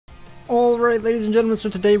Alright, ladies and gentlemen, so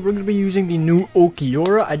today we're going to be using the new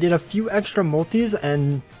ULQUIORRA. I did a few extra multis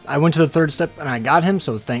and I went to the third step and I got him,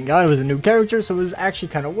 so thank God. It was a new character, so it was actually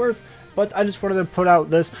kind of worth. But I just wanted to put out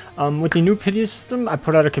this, with the new pity system, I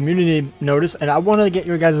put out a community notice and I wanted to get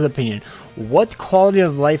your guys' opinion. What quality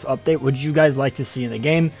of life update would you guys like to see in the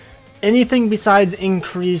game? Anything besides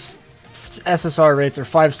increased SSR rates or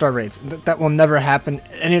 5-star rates. That will never happen.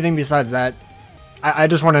 Anything besides that. I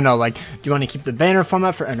just want to know, like, do you want to keep the banner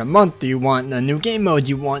format for end of month? Do you want a new game mode? Do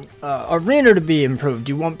you want arena to be improved?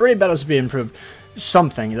 Do you want braid battles to be improved?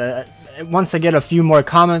 Something. Once I get a few more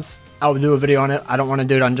comments, I'll do a video on it. I don't want to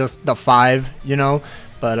do it on just the 5, you know.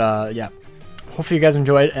 But, yeah. Hopefully you guys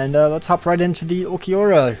enjoyed. And let's hop right into the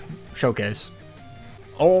ULQUIORRA showcase.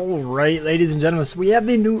 Alright, ladies and gentlemen. So we have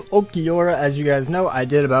the new ULQUIORRA. As you guys know, I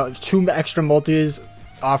did about 2 extra multis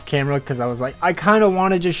off camera because I was like, I kind of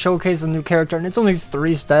want to just showcase a new character, and it's only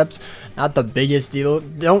 3 steps, not the biggest deal.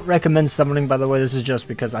 Don't recommend summoning, by the way. This is just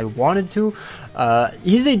because I wanted to.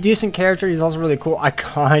 He's a decent character. He's also really cool. I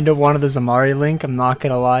kind of wanted the Zamari Link, I'm not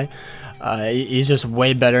gonna lie. He's just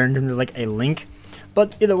way better in terms of like a Link.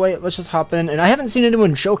 But either way, let's just hop in. And I haven't seen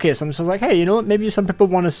anyone showcase him, so I was like, hey, you know what? Maybe some people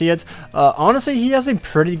want to see it. Honestly, he has a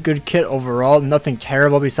pretty good kit overall. Nothing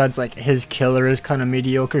terrible besides, like, his killer is kind of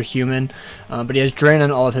mediocre human. But he has drain on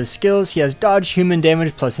all of his skills. He has dodge, human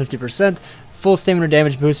damage plus 50%. Full stamina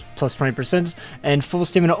damage boost plus 20%. And full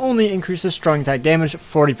stamina only increases strong attack damage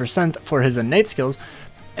 40% for his innate skills.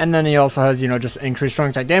 And then he also has, you know, just increased strong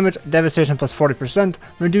attack damage, devastation plus 40%,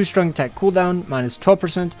 reduced strong attack cooldown minus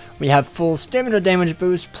 12%. We have full stamina damage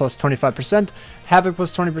boost plus 25%, havoc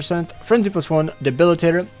plus 20%, frenzy plus 1,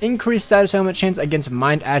 debilitator, increased status ailment chance against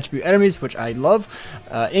mind attribute enemies, which I love,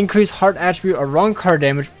 increased heart attribute or wrong car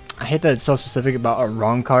damage. I hate that it's so specific about a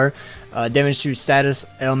wrong car. Damage to status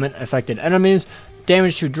ailment affected enemies,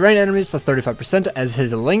 damage to drain enemies plus 35% as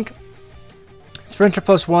his link. Sprinter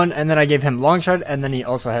plus 1, and then I gave him long shot, and then he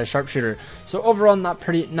also has sharpshooter. So overall, not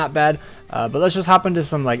bad. But let's just hop into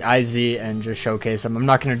some like IZ and just showcase him. I'm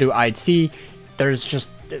not gonna do IT. There's just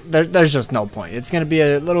no point. It's gonna be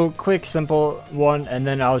a little quick, simple one, and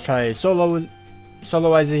then I'll try solo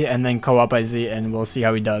IZ and then co-op IZ, and we'll see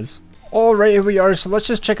how he does. Alright, here we are. So let's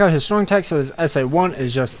just check out his strong attack. So his SA1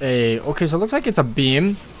 is just a so it looks like it's a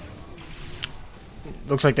beam.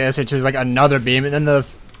 Looks like the SA2 is like another beam, and then the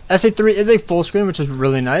SA3 is a full screen, which is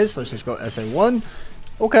really nice. Let's just go SA1.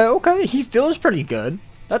 Okay, he feels pretty good.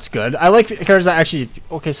 That's good. I like characters that actually,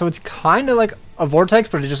 so it's kind of like a vortex,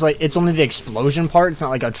 but it's just like, it's only the explosion part. It's not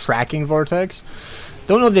like a tracking vortex.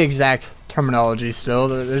 Don't know the exact terminology still.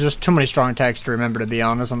 There's just too many strong attacks to remember, to be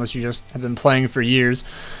honest, unless you just have been playing for years.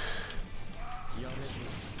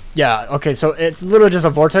 Yeah, okay, so it's literally just a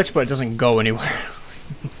vortex, but it doesn't go anywhere.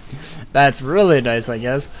 That's really nice, I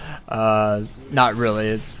guess. Not really.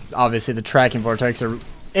 It's obviously the tracking vortex, or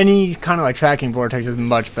any kind of like tracking vortex is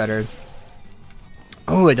much better.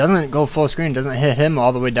 Oh, it doesn't go full screen. It doesn't hit him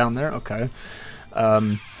all the way down there. Okay.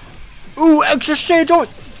 Ooh, extra stage. Oh,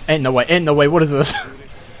 ain't no way. Ain't no way. What is this?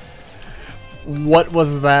 What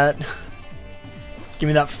was that? Give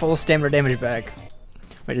me that full stamina damage back.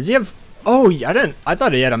 Wait, does he have? Oh, yeah, I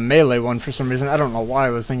thought he had a melee one for some reason. I don't know why I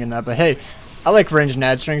was thinking that, but hey. I like ranged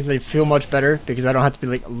nad strings. They feel much better because I don't have to be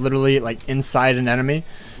like literally like inside an enemy.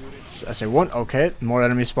 So SA1, okay, more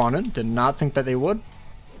enemies spawn in. Did not think that they would.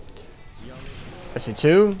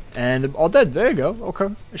 SA2, and they're all dead. There you go.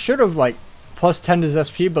 Okay, I should have like plus 10 to his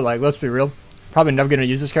SP, but like let's be real, probably never gonna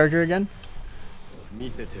use this character again.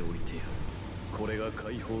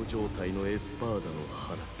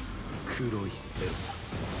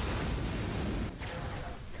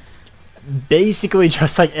 Basically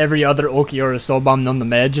just like every other ULQUIORRA Soul Bomb known to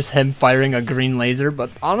man, just him firing a green laser,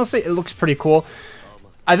 but honestly it looks pretty cool.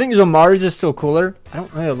 I think Zomari's is still cooler. I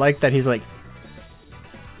don't really like that he's like,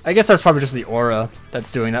 I guess that's probably just the aura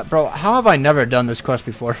that's doing that. Bro, how have I never done this quest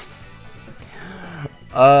before?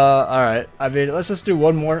 Alright, I mean, let's just do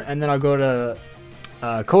one more and then I'll go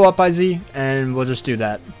to co-op IZ and we'll just do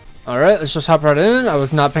that. Alright, let's just hop right in. I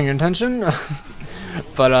was not paying attention.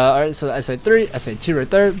 But alright, so SA3, SA2 right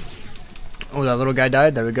there. Oh, that little guy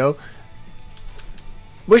died. There we go.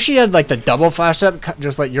 Wish he had like the double flash up,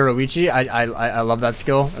 just like Yoruichi. I love that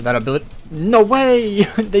skill, that ability. No way!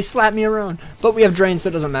 They slapped me around. But we have drain, so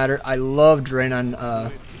it doesn't matter. I love drain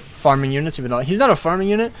on farming units, even though he's not a farming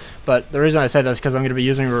unit. But the reason I say that is because I'm going to be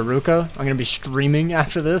using Ruruka. I'm going to be streaming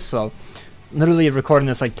after this, so literally recording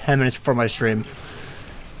this like 10 minutes before my stream.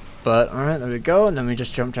 But alright, there we go. And then we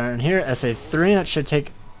just jump down in here. SA3, that should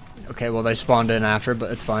take. Okay, well they spawned in after,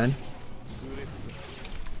 but it's fine.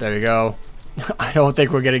 There we go. I don't think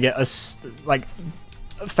we're gonna get a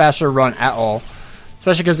faster run at all.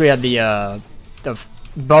 Especially because we had the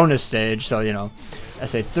bonus stage, so, you know.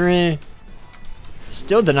 SA3.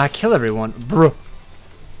 Still did not kill everyone. Bro.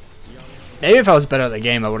 Maybe if I was better at the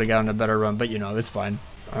game, I would have gotten a better run, but, you know, it's fine.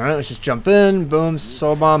 Alright, let's just jump in. Boom,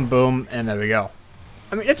 soul bomb, boom, and there we go.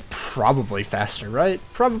 I mean, it's probably faster, right?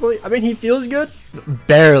 Probably. I mean, he feels good.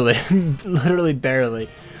 Barely. Literally barely.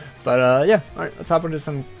 But, yeah. Alright, let's hop into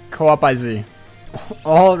some co-op IZ.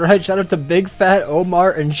 Alright, shout out to Big Fat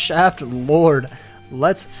Omar and Shaft Lord.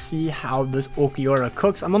 Let's see how this ULQUIORRA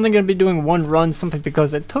cooks. I'm only going to be doing one run simply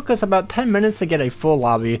because it took us about 10 minutes to get a full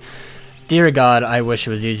lobby. Dear God, I wish it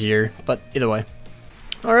was easier. But either way.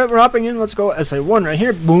 Alright, we're hopping in. Let's go SA1 right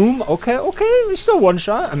here. Boom. Okay, okay. We still one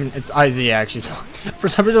shot. I mean, it's IZ actually. So for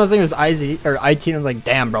some reason I was thinking it was IZ or IT and I was like,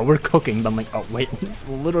 damn, bro, we're cooking. But I'm like, oh, wait. It's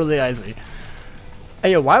literally IZ.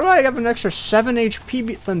 Hey, why do I have an extra 7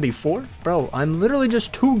 HP than before? Bro, I'm literally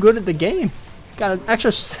just too good at the game. Got an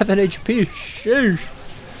extra 7 HP. Sheesh.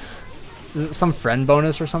 Is it some friend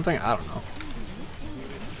bonus or something? I don't know.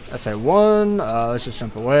 SA1. Let's just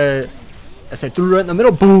jump away. SA3 right in the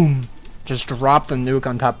middle. Boom. Just drop the nuke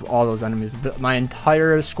on top of all those enemies. My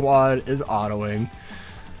entire squad is autoing.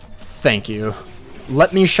 Thank you.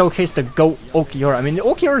 Let me showcase the GOAT ULQUIORRA. I mean, the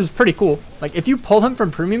ULQUIORRA is pretty cool. Like, if you pull him from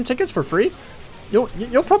premium tickets for free, you'll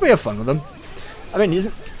probably have fun with him. I mean, he's...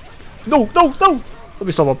 No! Let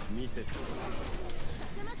me stop up.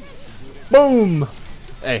 Boom!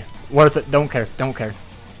 Hey, worth it. Don't care.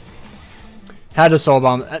 Had to soul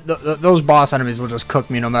bomb. Those boss enemies will just cook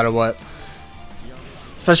me no matter what.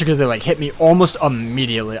 Especially because they like hit me almost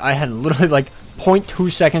immediately. I had literally like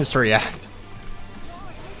 0.2 seconds to react.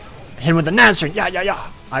 Hit him with the Natsring.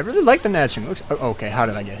 Yeah. I really like the Natsring. Looks okay. How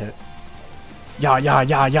did I get hit?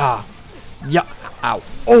 Yeah. Ow.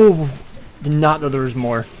 Oh, did not know there was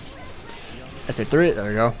more. SA3. There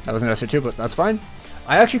we go. That was an SA2, but that's fine.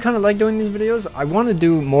 I actually kind of like doing these videos. I want to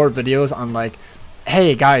do more videos on like,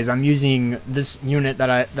 hey guys, I'm using this unit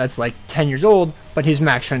that's like 10 years old, but he's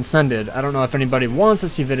max transcended. I don't know if anybody wants to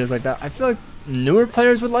see videos like that. I feel like newer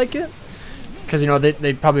players would like it, because you know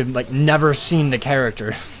they probably like never seen the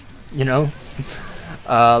character, you know,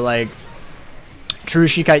 like True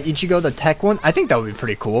Shikai Ichigo, the tech one. I think that would be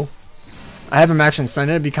pretty cool. I have him max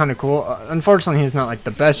transcended. It'd be kind of cool. Unfortunately, he's not like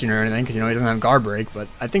the best unit or anything, because you know he doesn't have guard break, but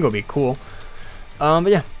I think it'll be cool.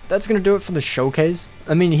 But yeah, that's gonna do it for the showcase.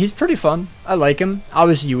 I mean, he's pretty fun. I like him.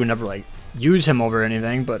 Obviously, you would never like use him over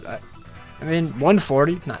anything, but I mean,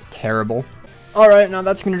 140, not terrible. Alright, now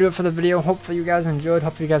that's gonna do it for the video. Hopefully you guys enjoyed.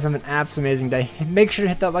 Hopefully you guys have an absolutely amazing day. Make sure to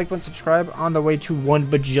hit that like button, subscribe. On the way to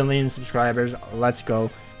 1 bajillion subscribers. Let's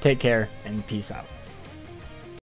go. Take care and peace out.